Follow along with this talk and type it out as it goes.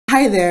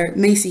Hi there,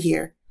 Macy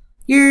here.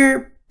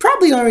 You're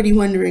probably already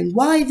wondering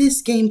why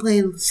this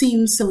gameplay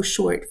seems so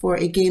short for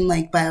a game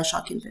like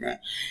Bioshock Infinite.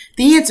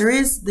 The answer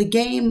is the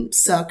game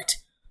sucked,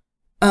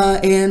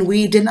 and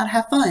we did not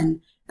have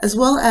fun, as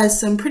well as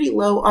some pretty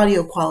low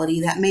audio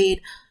quality that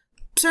made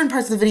certain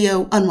parts of the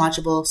video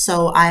unwatchable,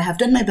 so I have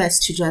done my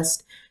best to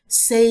just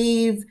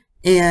save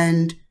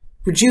and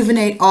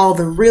rejuvenate all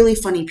the really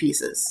funny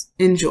pieces.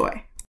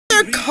 Enjoy.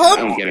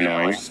 I'm getting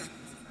annoying.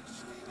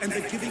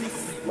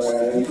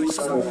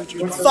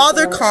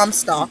 Father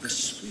Comstock.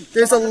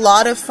 There's a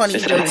lot of funny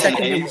jokes that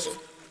can be.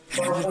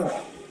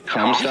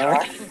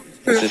 Comstock?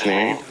 What's his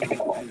name?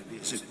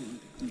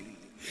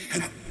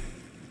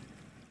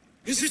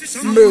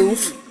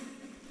 Move.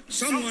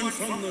 Someone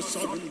from the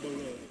southern below,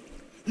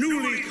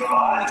 newly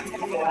come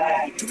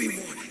to be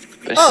warned.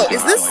 Oh,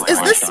 is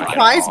this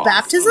surprise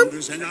baptism?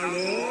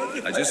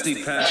 I just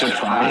need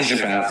Surprise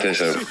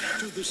baptism.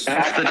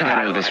 That's the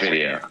title of this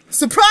video.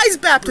 Surprise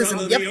baptism.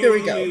 Yep, there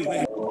we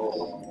go.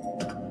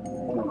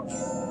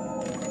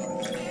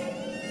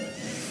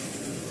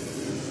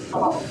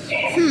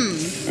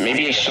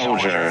 Maybe a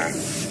soldier.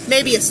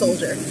 Maybe a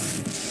soldier.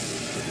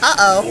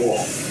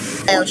 Uh-oh.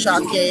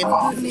 Bioshock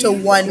game to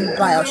one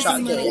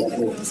Bioshock game.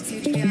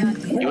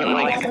 You went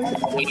like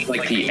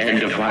the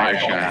end of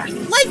Bioshock.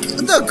 Like,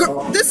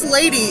 this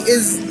lady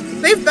is...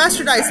 They've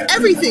bastardized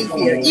everything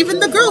here, even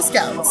the Girl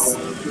Scouts.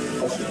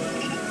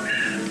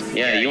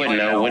 Yeah, you would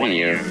know, wouldn't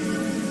you?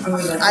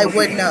 I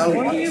would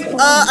know.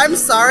 I'm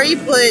sorry,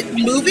 but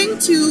moving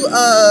to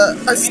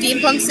a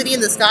steampunk city in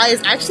the sky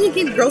is actually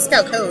against Girl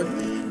Scout code.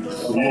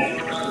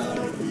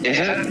 Is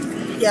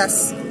it?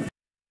 Yes.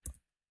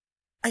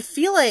 I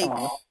feel like...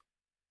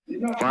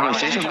 Devonna,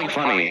 say something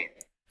funny.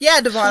 Yeah,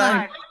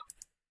 Devonna.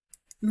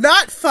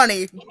 Not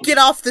funny. Get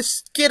off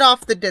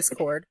the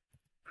Discord.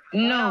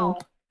 No.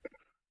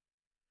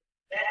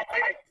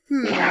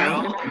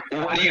 Well,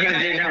 what are you gonna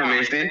do now,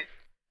 Macy?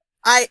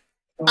 I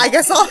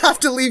guess I'll have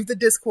to leave the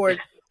Discord.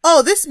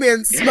 Oh, this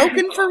man's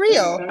smoking for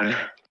real.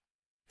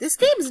 This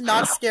game is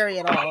not scary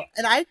at all,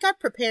 and I got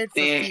prepared for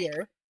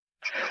fear.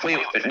 Wait,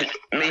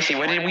 Macy,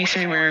 what did we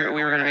say we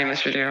were gonna name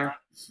this video?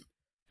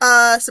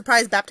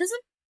 Surprise baptism?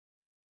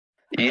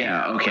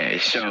 Yeah, okay,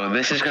 so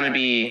this is gonna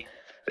be...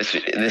 This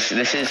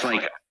is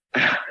like...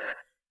 That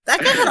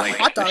guy had a like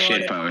hot dog a on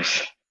shit it.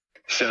 post.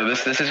 So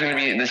this is gonna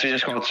be... This video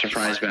is called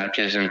Surprise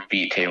Baptism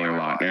beat Taylor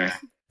Lautner.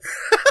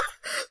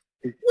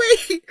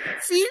 Wait,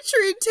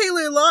 featuring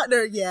Taylor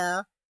Lautner,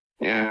 yeah.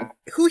 Yeah.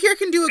 Who here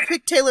can do a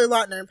quick Taylor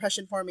Lautner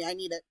impression for me? I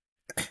need it.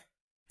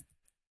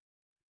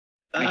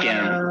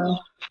 Again.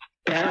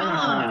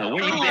 Bella,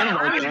 where you been,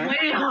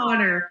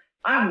 Logan?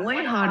 I'm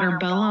way hotter,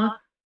 Bella.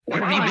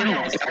 Where have you been,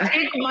 Logan?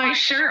 Take my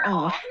shirt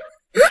off.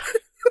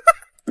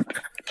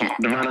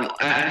 Devonna,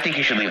 I think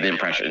you should leave the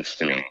impressions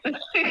to me.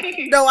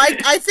 No,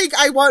 I think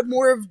I want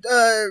more of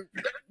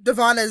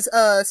Devonna's,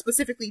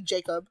 specifically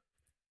Jacob.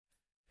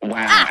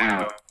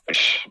 Wow,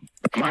 ouch.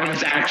 Mine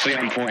was actually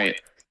on point.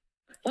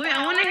 Wait,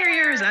 I want to hear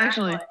yours,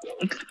 actually.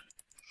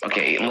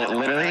 Okay,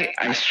 literally,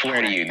 I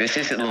swear to you, this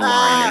isn't the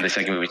line in the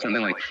second movie.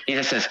 Something like, he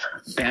just says,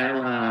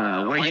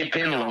 Bella, where you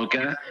been,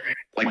 Loca?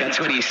 Like, that's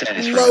what he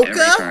says for every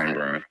time,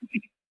 bro.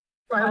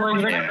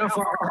 Yeah.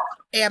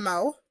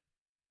 Ammo.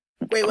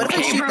 Wait, what if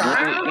I shoot I that?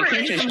 remember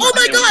Oh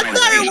my god,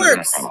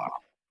 fireworks!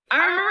 I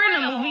remember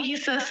in the movie he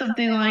says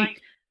something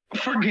like,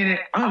 forget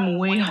it, I'm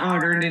way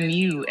hotter than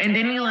you. And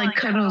then he like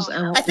cuddles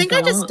out. I think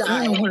I just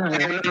died.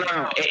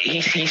 No. He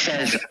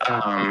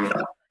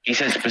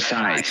says,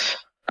 besides,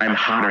 I'm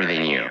hotter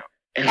than you.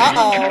 And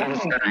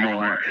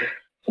more.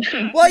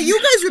 Well, you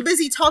guys were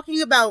busy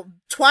talking about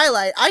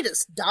Twilight. I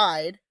just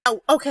died.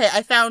 Oh, okay,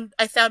 I found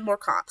more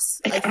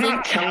cops. I'm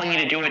not telling you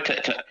to do it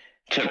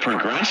to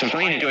progress. I'm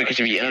telling you to do it because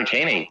it'd be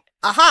entertaining.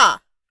 Aha!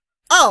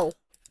 Oh,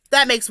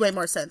 that makes way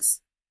more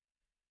sense.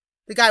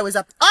 The guy was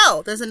up.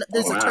 Oh, there's a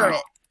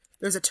turret.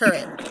 There's a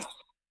turret.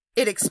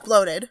 It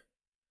exploded.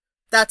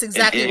 That's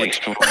exactly what.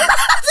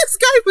 This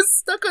guy was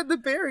stuck on the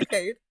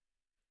barricade.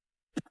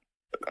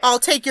 I'll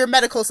take your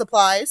medical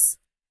supplies.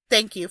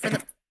 Thank you for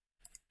the.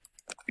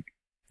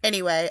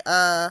 Anyway,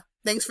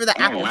 thanks for the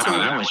apple too.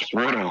 That was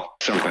brutal.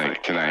 Something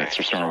tonight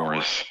for Star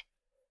Wars.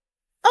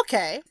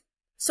 Okay.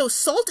 So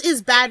salt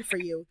is bad for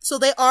you. So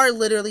they are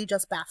literally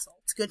just bath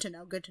salts. Good to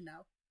know, good to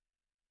know.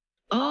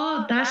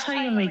 Oh, that's how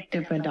you make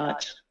Dippin'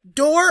 Dots.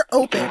 Door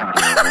open.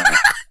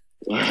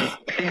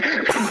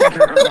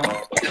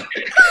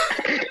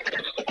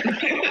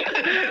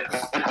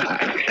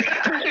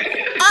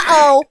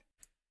 Uh-oh.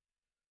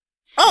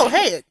 Oh,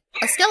 hey,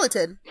 a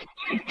skeleton.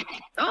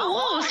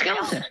 Oh, a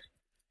skeleton.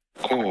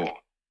 Cool.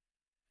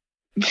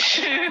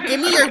 Give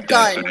me your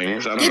gun.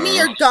 Give me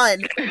your gun.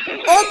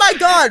 Oh my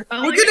god,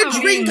 we're gonna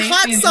drink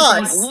hot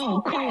sauce. Like,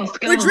 whoa, cool,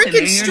 we're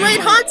drinking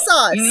straight hot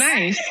sauce.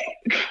 Nice.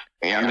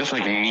 Yeah, I'm just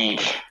like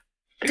neat.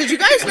 Did you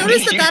guys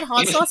notice that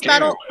hot sauce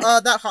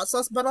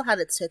battle, had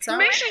its tits out?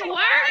 Macy,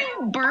 why are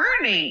you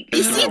burning?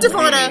 You see,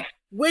 Devonna,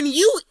 when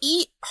you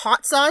eat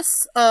hot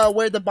sauce,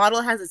 where the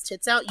bottle has its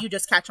tits out, you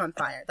just catch on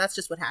fire. That's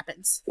just what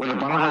happens. Where the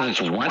bottle has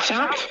its what's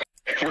out?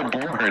 We're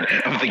bored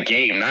of the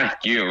game,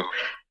 not you.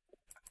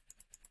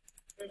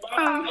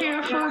 I'm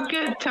here for a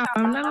good time,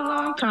 not a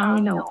long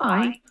time. No,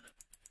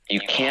 You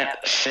can't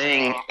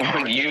sing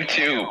on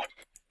YouTube.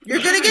 You're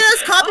gonna get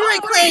us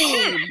copyright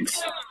claimed.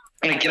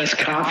 Gonna get us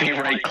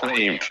copyright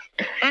claimed.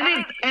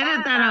 edit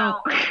that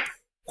out.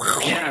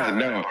 Yeah,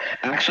 no.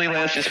 Actually,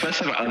 let's just put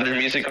some other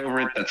music over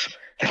it.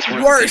 That's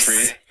really Worse.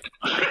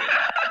 free.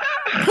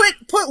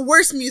 Put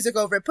worse music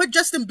over it. Put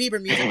Justin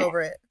Bieber music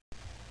over it.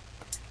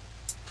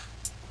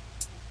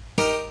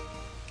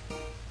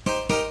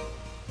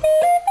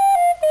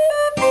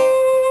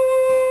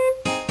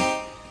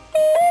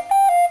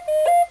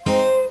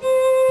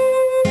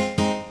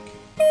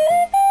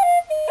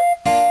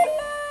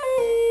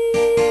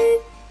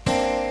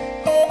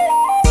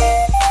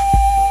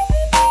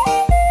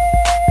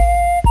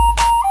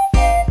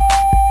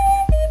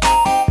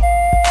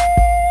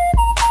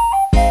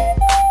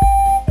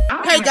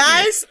 Hey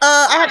guys,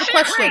 I have a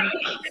question.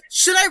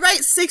 Should I write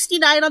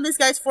 69 on this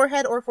guy's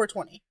forehead or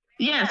 420?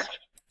 Yes.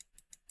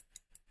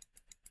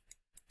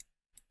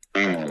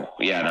 Ooh,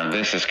 yeah, no,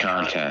 this is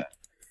content.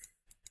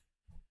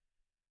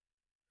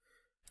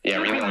 Yeah,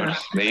 reload.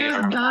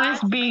 Just guys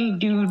being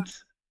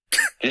dudes.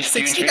 Just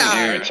dudes being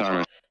 69. dudes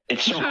on it.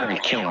 It's so hard.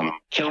 Kill him.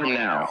 Kill him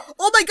now.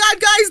 Oh my god,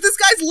 guys, this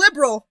guy's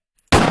liberal.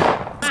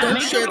 Don't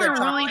Make share up their a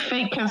really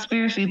fake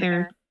conspiracy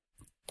there.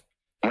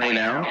 Right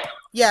now?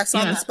 Yes,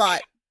 on Yeah. the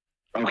spot.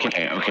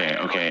 Okay.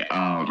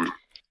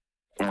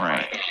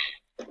 Alright.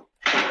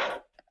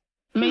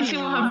 Macy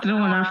will have to do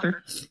one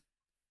after.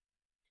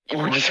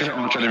 We're just gonna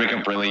all try to make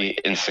up really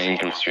insane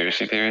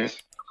conspiracy theories.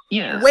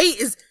 Yes.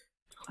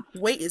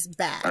 Weight is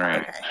bad.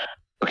 Alright. Okay.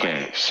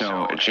 Okay,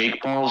 so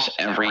Jake Paul's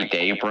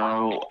Everyday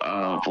Bro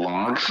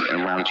vlogs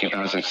around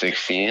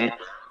 2016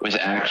 was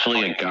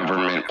actually a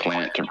government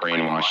plant to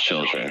brainwash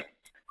children.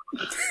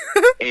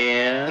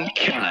 And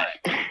cut.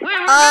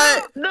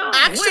 No,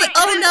 Actually, wait,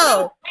 oh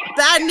no.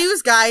 Bad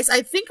news, guys.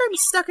 I think I'm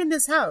stuck in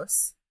this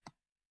house.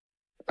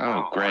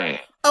 Oh, great.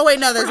 Oh wait,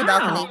 no, there's a Wow.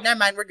 balcony. Never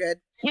mind, we're good.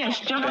 Yes,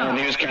 jump Bad out.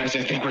 news, guys.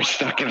 I think we're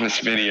stuck in this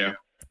video.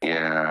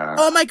 Yeah.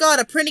 Oh my god,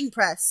 a printing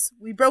press.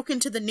 We broke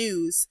into the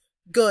news.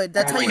 Good,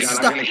 that's Oh how my you god,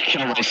 stuck. I'm gonna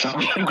kill myself.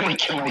 I'm gonna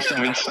kill myself.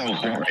 It's so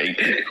boring.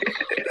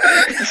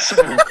 It's so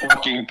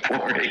fucking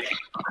boring.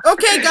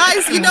 Okay,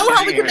 guys, you know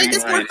how we can make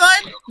this more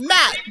fun?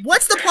 Matt,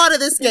 what's the plot of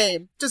this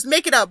game? Just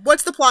make it up.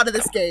 What's the plot of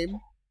this game?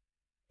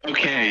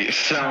 Okay,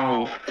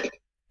 so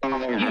You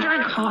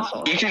drank hot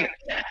sauce.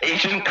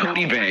 Agent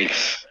Cody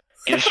Banks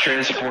gets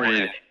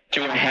transported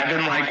to a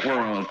heaven-like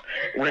world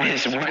where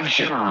his one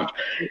job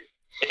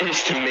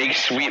is to make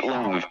sweet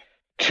love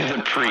to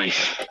the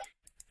priest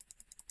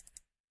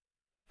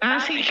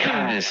As he should.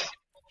 because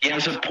he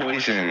has a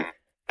poison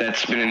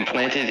that's been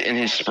implanted in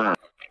his sperm.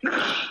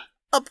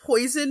 A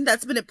poison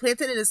that's been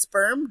implanted in his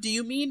sperm? Do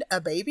you mean a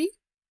baby?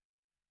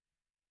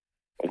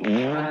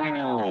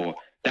 Wow,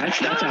 that's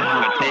a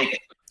hot take.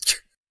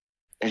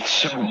 It's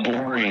so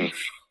boring.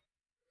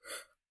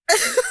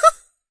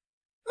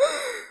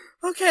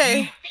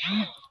 Okay.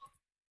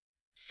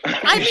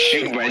 I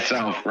shoot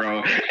myself,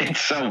 bro. It's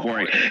so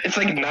boring. It's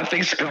like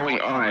nothing's going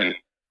on.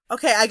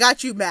 Okay, I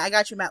got you, Matt.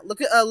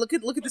 Look at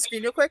the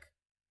screen real quick.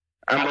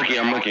 I'm looking.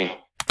 There you go.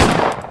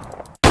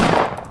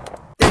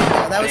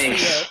 That was for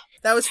Thanks. you.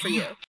 That was for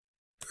you.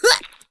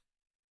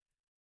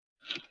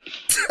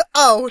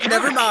 Oh,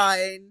 never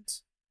mind.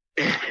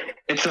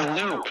 It's a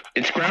loop.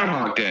 It's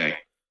Groundhog Day.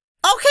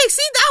 Okay,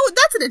 see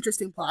that's an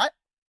interesting plot.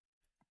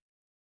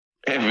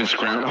 If it's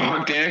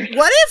Groundhog Day,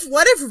 What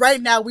if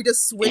right now we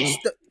just switch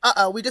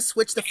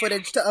the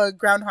footage to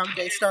Groundhog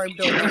Day starring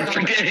Bill Murray?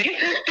 Groundhog Day.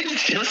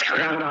 It's just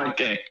Groundhog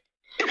Day.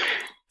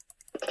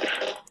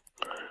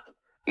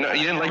 No,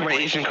 you didn't like my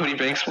Asian Cody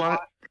Banks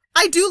plot?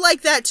 I do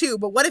like that too,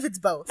 but what if it's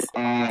both?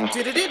 What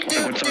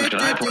song should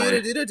I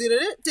play?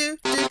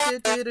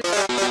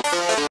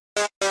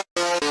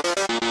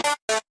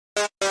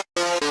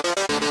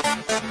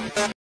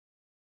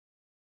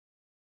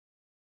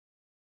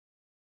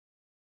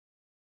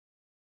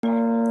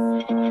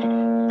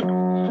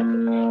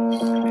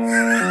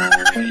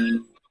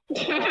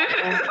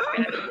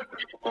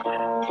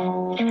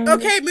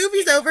 Okay,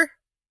 movie's over.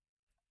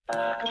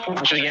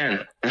 Watch it again.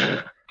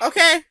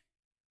 Okay.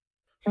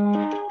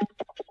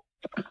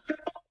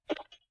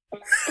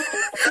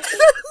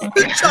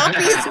 The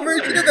choppiest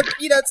version of the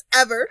peanuts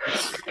ever.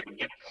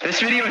 This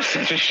video is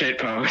such a shit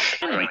post.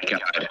 Oh my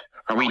god.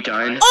 Are we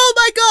done? Oh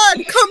my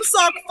god!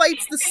 Cumsock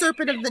fights the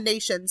serpent of the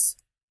nations.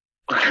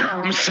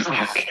 I'm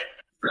stuck.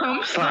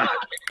 Come Fuck.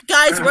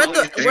 Guys, we're at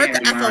the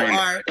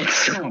FOR. It's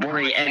so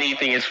boring.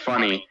 Anything is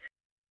funny.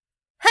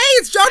 Hey,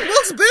 it's John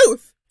Wilkes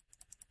Booth!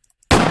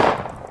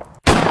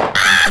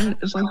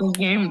 It's like a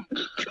game.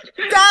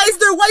 Guys,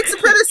 they're white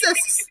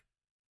supremacists!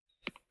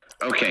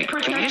 Okay, can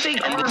we just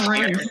Protecting end this our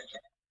here? race.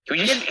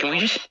 Can we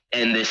just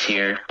end this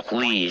here,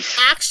 please?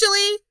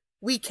 Actually,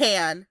 we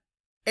can.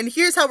 And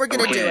here's how we're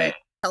gonna do Okay. it.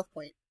 Health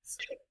points.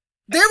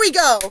 There we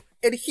go!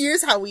 And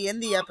here's how we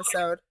end the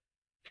episode.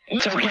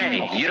 It's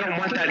okay. You don't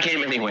want that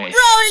game anyway.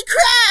 Bro, he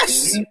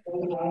crashed!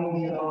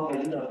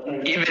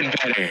 Even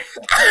better.